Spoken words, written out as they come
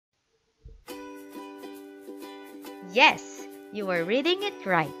Yes, you are reading it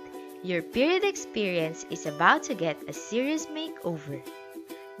right. Your period experience is about to get a serious makeover.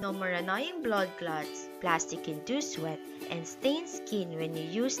 No more annoying blood clots, plastic-induced sweat, and stained skin when you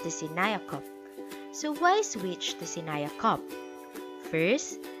use the Sinaya Cup. So why switch to Sinaya Cup?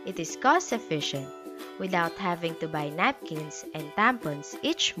 First, it is cost efficient. Without having to buy napkins and tampons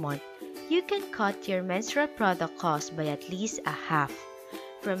each month, you can cut your menstrual product cost by at least a half,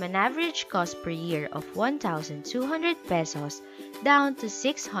 from an average cost per year of 1,200 pesos down to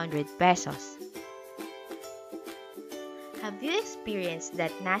 600 pesos. Have you experienced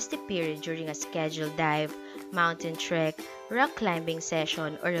that nasty period during a scheduled dive, mountain trek, rock climbing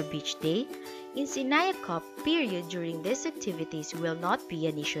session, or a beach day? In Sinaya Cup, period during these activities will not be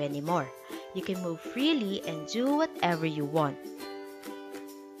an issue anymore. You can move freely and do whatever you want.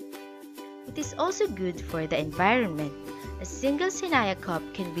 It is also good for the environment. A single Sinaya Cup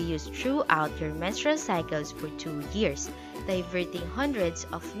can be used throughout your menstrual cycles for 2 years, diverting hundreds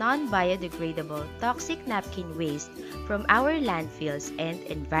of non-biodegradable toxic napkin waste from our landfills and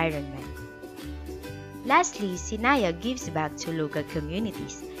environment. Lastly, Sinaya gives back to local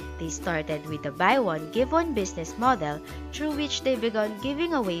communities. They started with a buy one, give one business model through which they began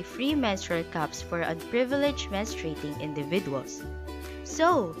giving away free menstrual cups for unprivileged menstruating individuals.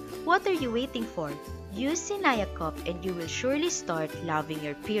 So, what are you waiting for? Use Sinaya Cup and you will surely start loving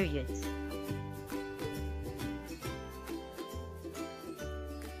your periods.